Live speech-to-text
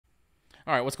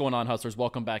All right, what's going on, hustlers?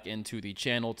 Welcome back into the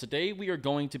channel. Today, we are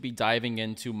going to be diving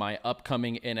into my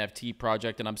upcoming NFT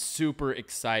project, and I'm super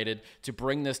excited to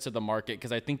bring this to the market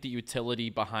because I think the utility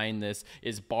behind this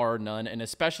is bar none, and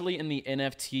especially in the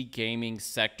NFT gaming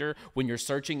sector, when you're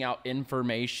searching out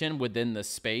information within the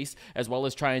space, as well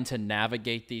as trying to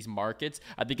navigate these markets,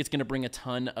 I think it's going to bring a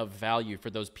ton of value for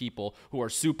those people who are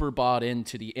super bought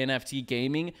into the NFT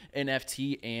gaming,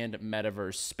 NFT, and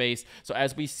metaverse space. So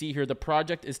as we see here, the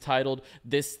project is titled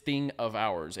This Thing of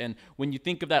Ours. And when you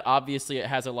think of that, obviously it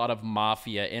has a lot of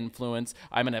mafia influence.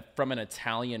 I'm from an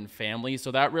Italian family,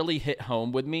 so that really hit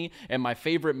home with me. And my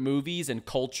favorite movies and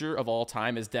culture of all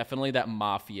time is definitely that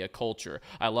mafia culture.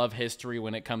 I love history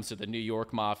when it comes to the New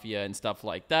York mafia and stuff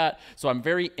like that. So I'm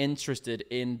very interested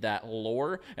in that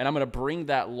lore, and I'm going to bring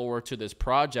that lore to this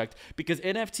project because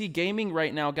NFT gaming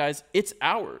right now, guys, it's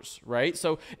ours, right?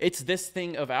 So it's this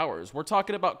thing of ours. We're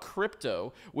talking about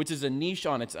crypto, which is a niche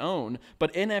on its own,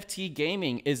 but NFT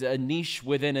gaming is a niche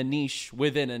within a niche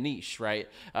within a niche, right?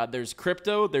 There's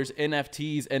crypto, there's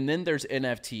NFTs, and then there's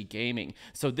NFT gaming.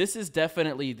 So this is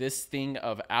definitely this thing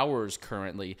of ours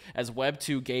currently, as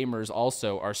Web2 gamers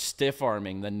also are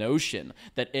stiff-arming the notion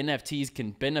that NFTs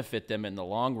can benefit them in the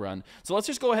long run. So let's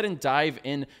just go ahead and dive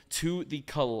into the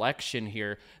collection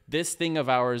here. This thing of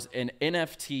ours, an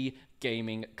NFT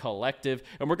Gaming Collective,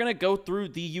 and we're going to go through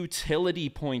the utility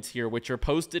points here, which are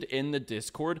posted in the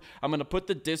Discord. I'm going to put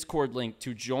the Discord link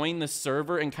to join the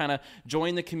server and kind of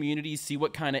join the community, see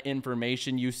what kind of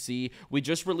information you see. We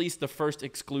just released the first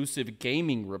exclusive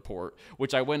gaming report,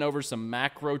 which I went over some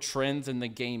macro trends in the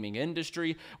gaming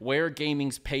industry, where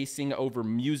gaming's pacing over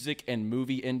music and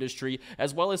movie industry,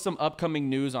 as well as some upcoming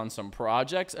news on some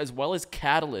projects, as well as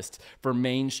catalysts for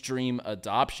mainstream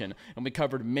adoption. And we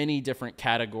covered many different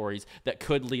categories that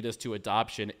could lead us to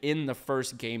adoption in the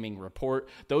first gaming report.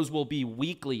 Those will be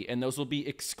weekly, and those will be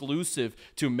exclusive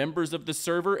to members of the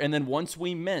server. And then once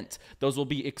we mint, those will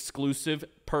be exclusive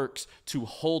perks to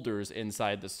holders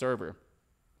inside the server.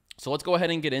 So let's go ahead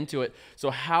and get into it.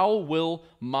 So how will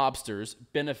mobsters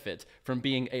benefit from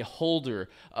being a holder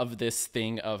of this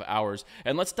thing of ours?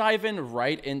 And let's dive in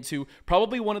right into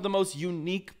probably one of the most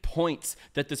unique points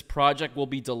that this project will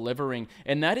be delivering,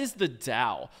 and that is the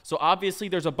DAO. So obviously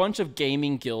there's a bunch of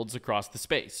gaming guilds across the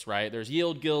space, right? There's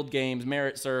Yield Guild Games,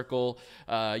 Merit Circle,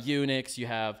 Unix, you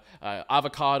have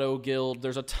Avocado Guild.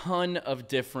 There's a ton of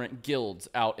different guilds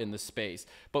out in the space.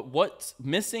 But what's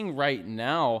missing right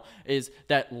now is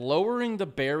that lowering the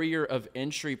barrier of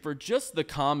entry for just the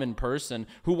common person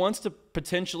who wants to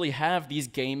potentially have these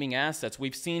gaming assets.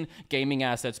 We've seen gaming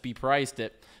assets be priced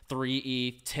at 3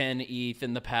 ETH, 10 ETH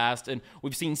in the past, and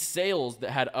we've seen sales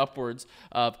that had upwards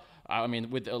of, I mean,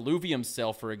 with Illuvium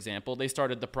sale, for example, they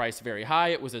started the price very high.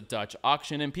 It was a Dutch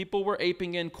auction, and people were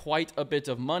aping in quite a bit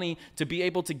of money to be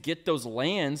able to get those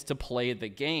lands to play the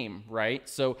game, right?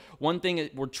 So one thing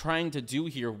that we're trying to do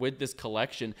here with this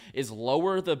collection is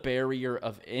lower the barrier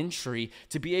of entry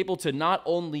to be able to not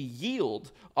only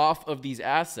yield off of these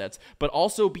assets, but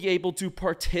also be able to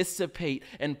participate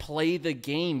and play the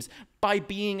games by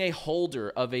being a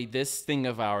holder of a This Thing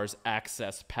of Ours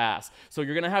access pass. So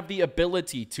you're going to have the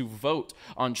ability to vote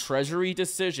on treasury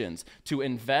decisions to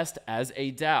invest as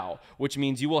a DAO, which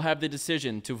means you will have the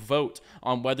decision to vote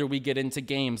on whether we get into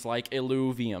games like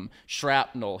Illuvium,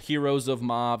 Shrapnel, Heroes of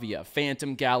Mavia,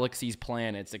 Phantom Galaxies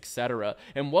planets, etc.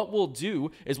 And what we'll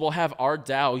do is we'll have our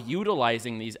DAO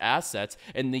utilizing these assets,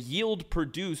 and the yield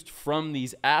produced from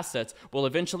these assets will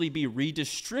eventually be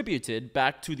redistributed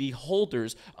back to the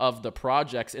holders of the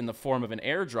projects in the form of an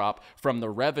airdrop from the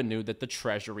revenue that the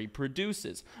treasury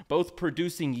produces, both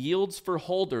producing yields for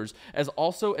holders as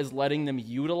also as letting them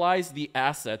utilize the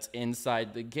assets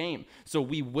inside the game. So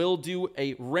we will do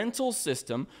a rental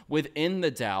system within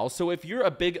the DAO. So if you're a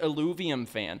big Illuvium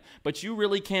fan, but you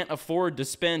really can't afford to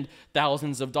spend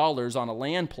thousands of dollars on a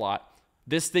land plot,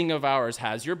 This Thing of Ours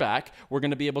has your back. We're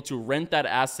going to be able to rent that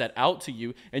asset out to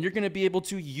you, and you're going to be able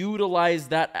to utilize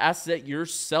that asset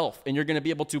yourself, and you're going to be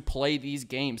able to play these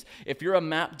games. If you're a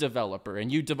map developer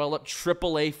and you develop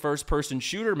AAA first-person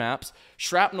shooter maps,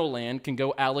 Shrapnel land can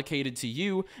go allocated to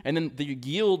you, and then the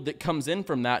yield that comes in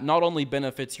from that not only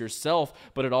benefits yourself,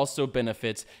 but it also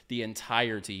benefits the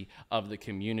entirety of the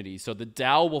community. So the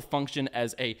DAO will function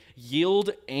as a yield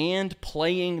and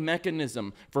playing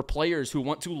mechanism for players who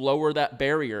want to lower that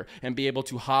barrier and be able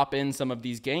to hop in some of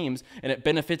these games, and it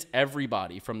benefits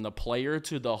everybody from the player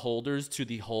to the holders to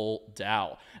the whole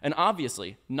DAO. And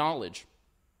obviously, knowledge.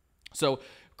 So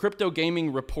crypto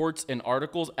gaming reports and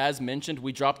articles. As mentioned,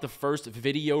 we dropped the first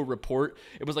video report.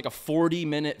 It was like a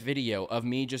 40-minute video of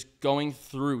me just going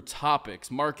through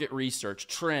topics, market research,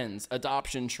 trends,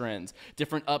 adoption trends,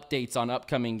 different updates on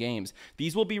upcoming games.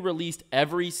 These will be released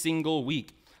every single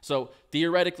week. So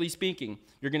theoretically speaking,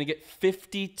 you're going to get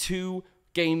 52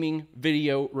 gaming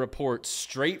video reports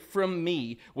straight from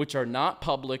me, which are not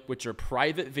public, which are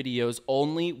private videos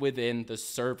only within the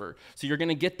server. So you're going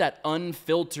to get that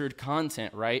unfiltered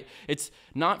content, right? It's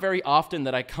not very often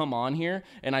that I come on here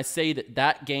and I say that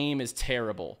that game is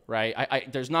terrible,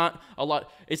 right? There's not a lot.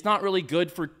 It's not really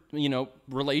good for, you know,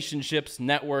 relationships,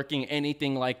 networking,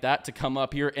 anything like that, to come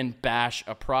up here and bash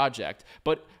a project.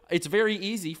 But it's very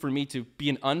easy for me to be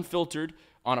an unfiltered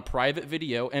on a private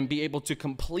video and be able to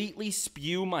completely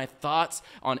spew my thoughts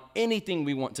on anything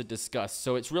we want to discuss.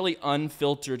 So it's really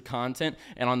unfiltered content,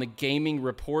 and on the gaming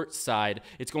report side,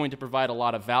 it's going to provide a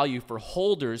lot of value for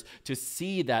holders to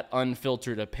see that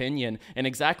unfiltered opinion and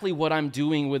exactly what I'm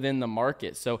doing within the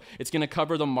market. So it's going to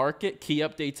cover the market, key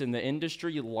updates in the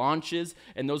industry, launches,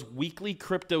 and those weekly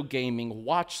crypto gaming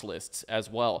watch lists as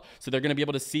well. So they're going to be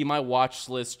able to see my watch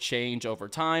list change over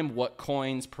time, what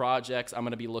coins, projects I'm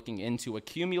going to be looking into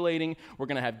accumulating. We're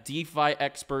going to have DeFi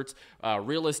experts,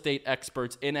 real estate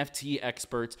experts, NFT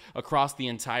experts across the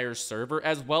entire server,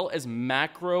 as well as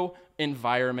macro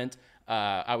environment,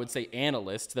 I would say,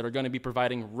 analysts that are going to be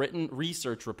providing written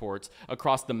research reports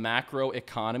across the macro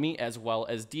economy as well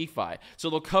as DeFi. So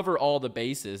they'll cover all the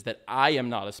bases that I am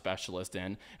not a specialist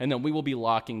in, and then we will be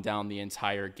locking down the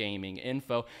entire gaming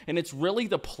info. And it's really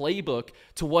the playbook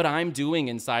to what I'm doing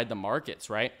inside the markets,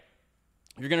 right?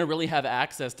 You're going to really have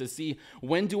access to see,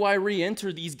 when do I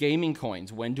re-enter these gaming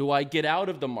coins? When do I get out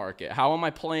of the market? How am I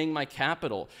playing my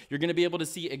capital? You're going to be able to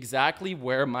see exactly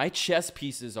where my chess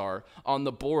pieces are on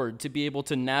the board to be able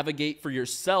to navigate for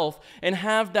yourself and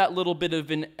have that little bit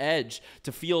of an edge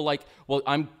to feel like, well,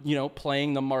 I'm, you know,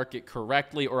 playing the market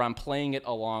correctly, or I'm playing it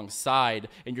alongside,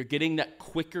 and you're getting that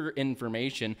quicker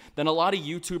information than a lot of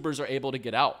YouTubers are able to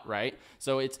get out, right?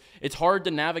 So it's hard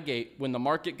to navigate when the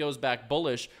market goes back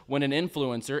bullish, when an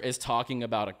influencer is talking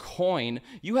about a coin.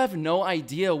 You have no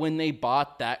idea when they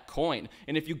bought that coin.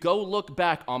 And if you go look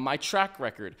back on my track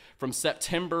record from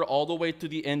September all the way to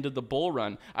the end of the bull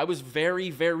run, I was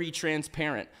very, very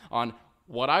transparent on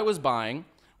what I was buying,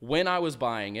 when I was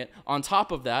buying it. On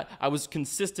top of that, I was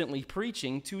consistently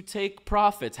preaching to take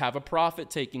profits, have a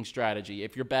profit-taking strategy.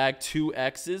 If your bag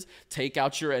 2X's, take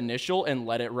out your initial and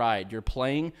let it ride. You're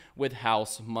playing with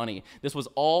house money. This was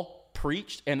all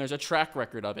preached, and there's a track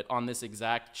record of it on this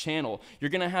exact channel. You're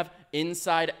going to have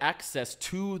inside access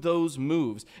to those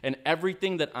moves and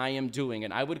everything that I am doing,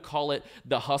 and I would call it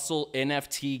the Hustle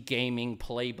NFT Gaming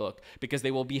Playbook, because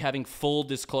they will be having full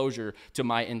disclosure to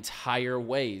my entire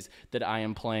ways that I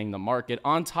am playing the market.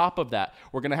 On top of that,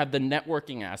 we're going to have the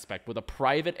networking aspect with a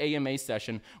private AMA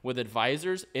session with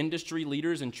advisors, industry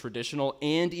leaders in traditional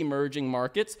and emerging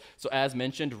markets. So as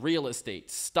mentioned, real estate,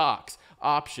 stocks,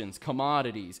 options,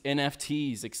 commodities,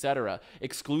 NFTs, etc.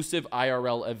 Exclusive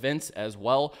IRL events as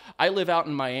well. I live out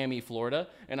in Miami, Florida,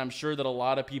 and I'm sure that a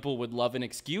lot of people would love an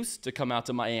excuse to come out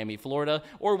to Miami, Florida,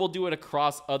 or we'll do it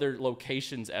across other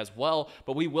locations as well.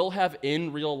 But we will have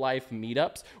in real life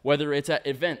meetups, whether it's at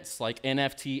events like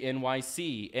NFT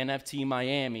NYC, NFT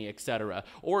Miami, etc.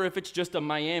 Or if it's just a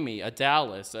Miami, a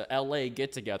Dallas, a LA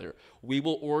get together. We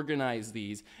will organize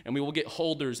these, and we will get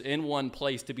holders in one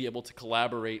place to be able to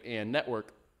collaborate and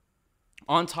network.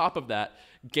 On top of that,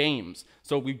 games.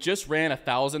 So we just ran a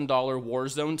 $1,000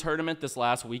 Warzone tournament this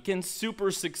last weekend.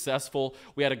 Super successful.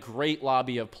 We had a great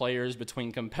lobby of players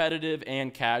between competitive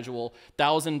and casual.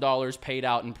 $1,000 paid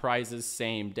out in prizes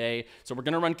same day. So we're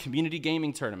going to run community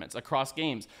gaming tournaments across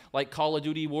games like Call of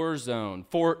Duty Warzone,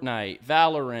 Fortnite,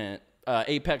 Valorant,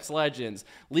 Apex Legends,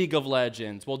 League of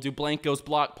Legends. We'll do Blanco's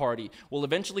Block Party. We'll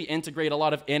eventually integrate a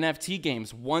lot of NFT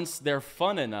games once they're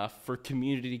fun enough for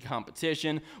community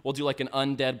competition. We'll do like an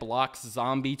Undead Blocks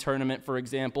Zombie tournament, for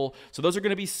example. So those are going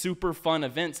to be super fun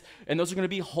events, and those are going to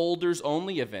be holders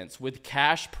only events with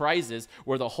cash prizes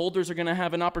where the holders are going to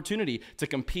have an opportunity to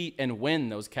compete and win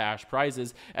those cash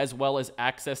prizes, as well as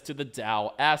access to the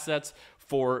DAO assets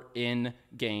for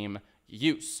in-game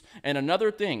use. And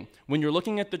another thing, when you're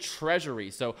looking at the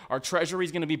treasury, so our treasury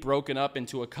is going to be broken up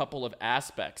into a couple of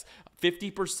aspects.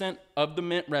 50% of the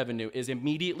mint revenue is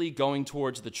immediately going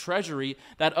towards the treasury.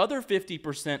 That other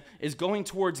 50% is going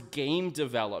towards game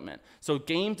development. So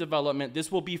game development,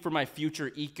 this will be for my future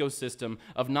ecosystem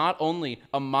of not only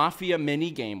a Mafia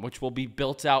mini game, which will be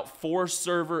built out for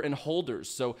server and holders.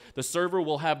 So the server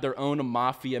will have their own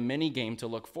Mafia mini game to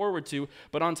look forward to.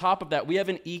 But on top of that, we have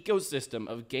an ecosystem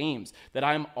of games that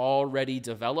I'm already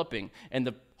developing. And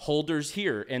the holders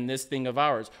here in this thing of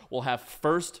ours will have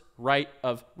first right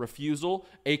of refusal,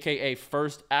 aka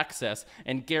first access,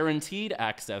 and guaranteed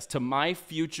access to my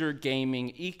future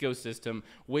gaming ecosystem,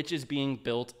 which is being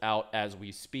built out as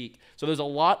we speak. So there's a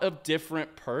lot of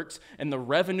different perks, and the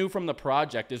revenue from the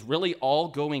project is really all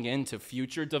going into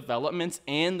future developments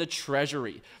and the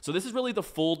treasury. So this is really the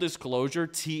full disclosure,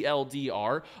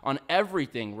 TLDR, on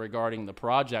everything regarding the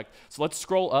project. So let's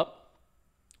scroll up.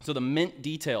 So the mint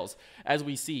details, as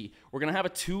we see, we're going to have a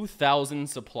 2,000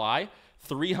 supply,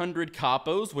 300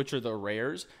 capos, which are the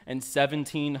rares, and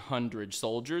 1,700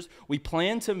 soldiers. We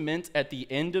plan to mint at the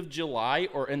end of July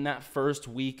or in that first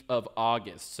week of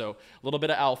August. So a little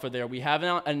bit of alpha there. We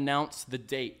haven't announced the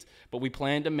date, but we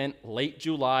plan to mint late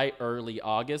July, early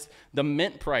August. The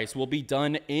mint price will be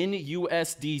done in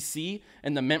USDC,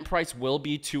 and the mint price will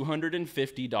be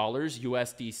 $250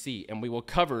 USDC, and we will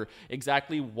cover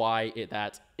exactly why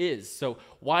that is. So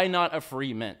why not a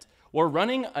free mint? We're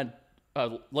running a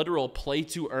literal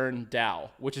play-to-earn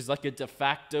DAO, which is like a de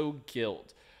facto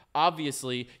guild.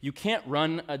 Obviously, you can't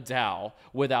run a DAO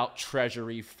without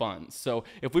treasury funds. So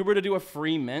if we were to do a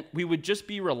free mint, we would just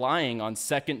be relying on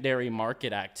secondary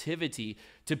market activity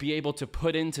to be able to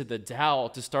put into the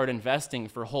DAO to start investing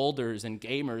for holders and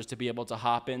gamers to be able to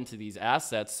hop into these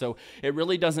assets. So it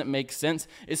really doesn't make sense,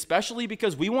 especially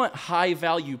because we want high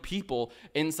value people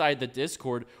inside the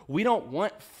Discord. We don't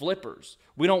want flippers.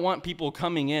 We don't want people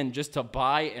coming in just to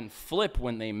buy and flip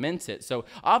when they mint it. So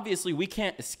obviously we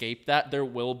can't escape that. There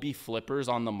will be flippers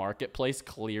on the marketplace,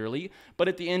 clearly. But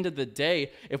at the end of the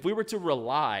day, if we were to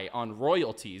rely on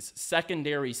royalties,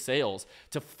 secondary sales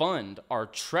to fund our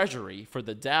treasury for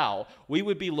the DAO, we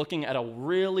would be looking at a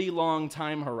really long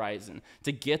time horizon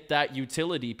to get that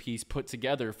utility piece put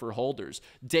together for holders.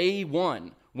 Day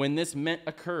one, when this mint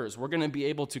occurs, we're going to be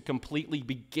able to completely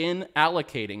begin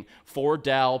allocating for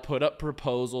DAO, put up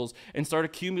proposals, and start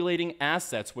accumulating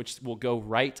assets, which will go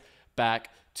right back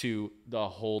to the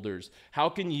holders. How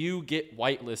can you get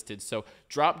whitelisted? So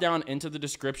drop down into the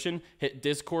description, hit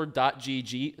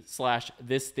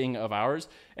discord.gg/thisthingofours,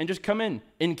 and just come in,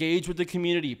 engage with the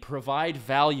community, provide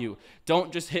value.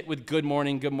 Don't just hit with good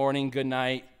morning, good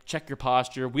night, check your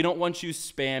posture. We don't want you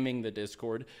spamming the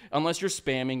Discord unless you're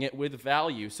spamming it with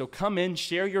value. So come in,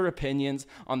 share your opinions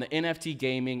on the NFT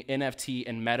gaming, NFT,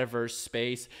 and metaverse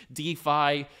space,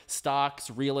 DeFi, stocks,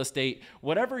 real estate,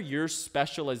 whatever your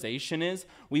specialization is.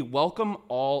 We welcome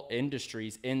all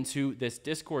industries into this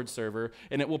Discord server,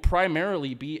 and it will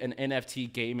primarily be an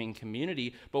NFT gaming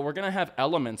community, but we're going to have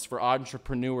elements for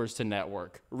entrepreneurs to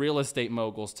network, real estate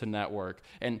moguls to network,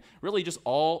 and really just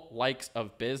all likes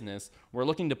of business. We're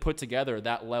looking to put together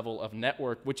that level of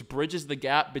network, which bridges the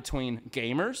gap between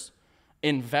gamers,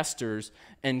 investors,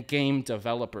 and game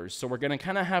developers. So we're going to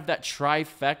kind of have that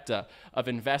trifecta of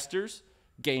investors,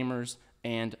 gamers,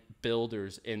 and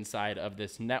builders inside of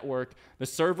this network. The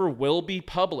server will be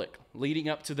public leading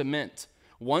up to the mint.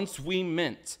 Once we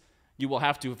mint, you will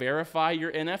have to verify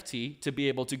your NFT to be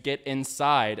able to get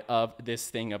inside of this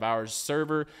thing of ours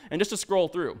server. And just to scroll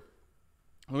through,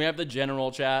 we have the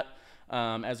general chat.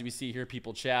 As we see here,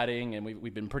 people chatting, and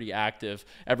we've been pretty active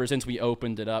ever since we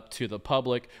opened it up to the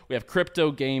public. We have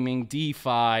crypto gaming,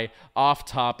 DeFi,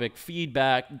 off-topic,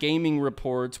 feedback, gaming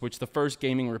reports, which the first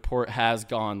gaming report has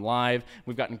gone live.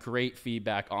 We've gotten great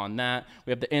feedback on that.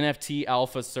 We have the NFT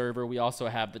alpha server. We also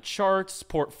have the charts,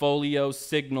 portfolio,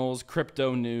 signals,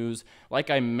 crypto news, like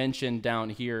I mentioned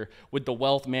down here with the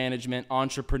wealth management,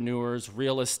 entrepreneurs,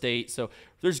 real estate. So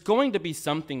there's going to be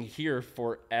something here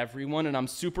for everyone, and I'm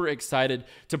super excited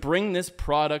to bring this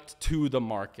product to the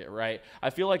market, right? I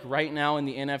feel like right now in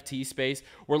the NFT space,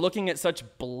 we're looking at such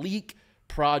bleak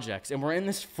projects, and we're in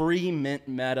this free mint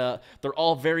meta. They're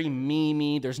all very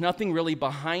memey. There's nothing really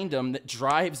behind them that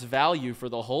drives value for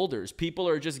the holders. People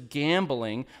are just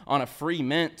gambling on a free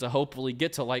mint to hopefully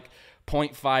get to like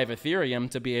 0.5 Ethereum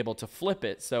to be able to flip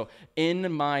it. So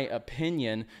in my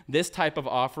opinion, this type of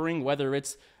offering, whether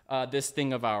it's this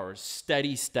thing of ours,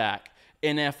 Steady Stack,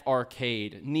 NF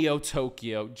Arcade, Neo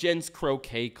Tokyo, Jen's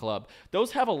Croquet Club,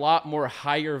 those have a lot more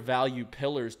higher value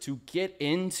pillars to get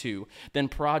into than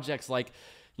projects like,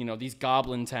 you know, these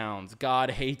Goblin Towns,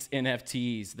 God Hates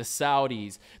NFTs, the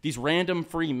Saudis, these random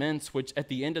free mints, which at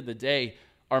the end of the day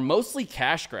are mostly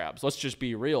cash grabs. Let's just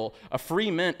be real. A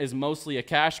free mint is mostly a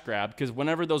cash grab because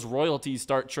whenever those royalties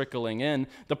start trickling in,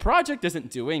 the project isn't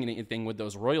doing anything with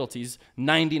those royalties.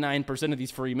 99% of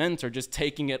these free mints are just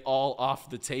taking it all off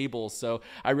the table. So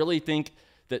I really think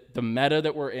that the meta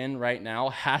that we're in right now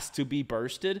has to be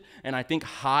bursted. And I think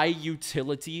high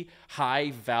utility,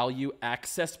 high value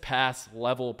access pass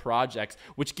level projects,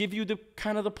 which give you the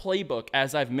kind of the playbook,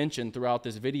 as I've mentioned throughout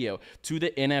this video, to the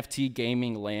NFT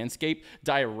gaming landscape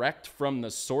direct from the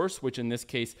source, which in this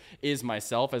case is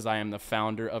myself, as I am the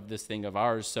founder of this thing of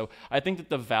ours. So I think that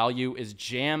the value is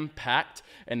jam packed,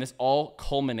 and this all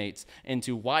culminates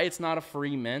into why it's not a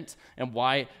free mint and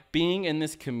why being in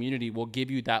this community will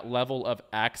give you that level of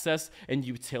access and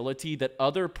utility that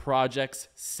other projects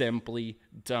simply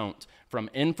don't. From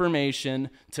information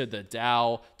to the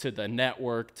DAO, to the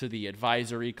network, to the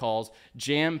advisory calls,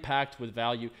 jam-packed with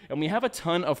value. And we have a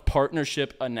ton of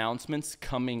partnership announcements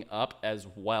coming up as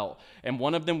well. And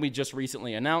one of them we just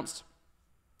recently announced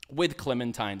with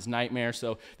Clementine's Nightmare.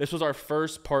 So this was our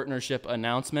first partnership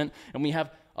announcement, and we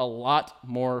have a lot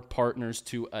more partners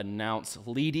to announce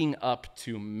leading up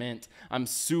to Mint. I'm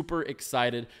super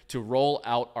excited to roll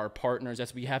out our partners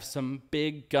as we have some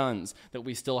big guns that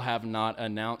we still have not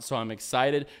announced. So I'm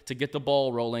excited to get the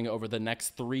ball rolling over the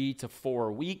next 3 to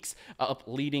 4 weeks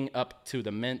leading up to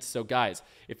the Mint. So guys,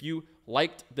 if you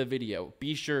liked the video,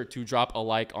 be sure to drop a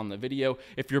like on the video.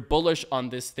 If you're bullish on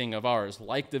this thing of ours,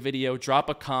 like the video, drop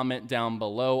a comment down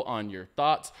below on your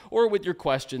thoughts or with your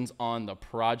questions on the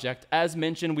project. As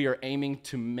mentioned, we are aiming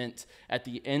to mint at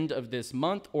the end of this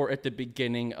month or at the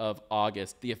beginning of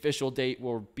August. The official date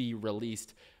will be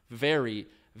released very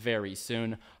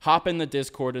soon. Hop in the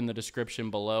Discord in the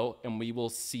description below and we will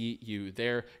see you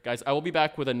there. Guys, I will be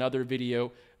back with another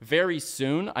video very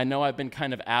soon. I know I've been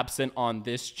kind of absent on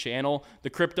this channel. The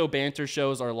Crypto Banter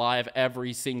shows are live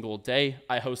every single day.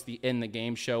 I host the In the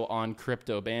Game show on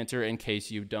Crypto Banter in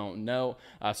case you don't know.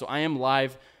 So I am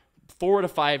live 4 to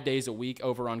 5 days a week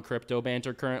over on Crypto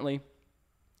Banter currently.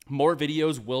 More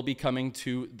videos will be coming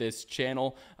to this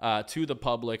channel, to the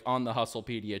public on the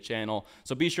Hustlepedia channel.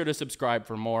 So be sure to subscribe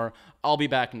for more. I'll be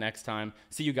back next time.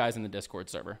 See you guys in the Discord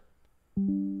server.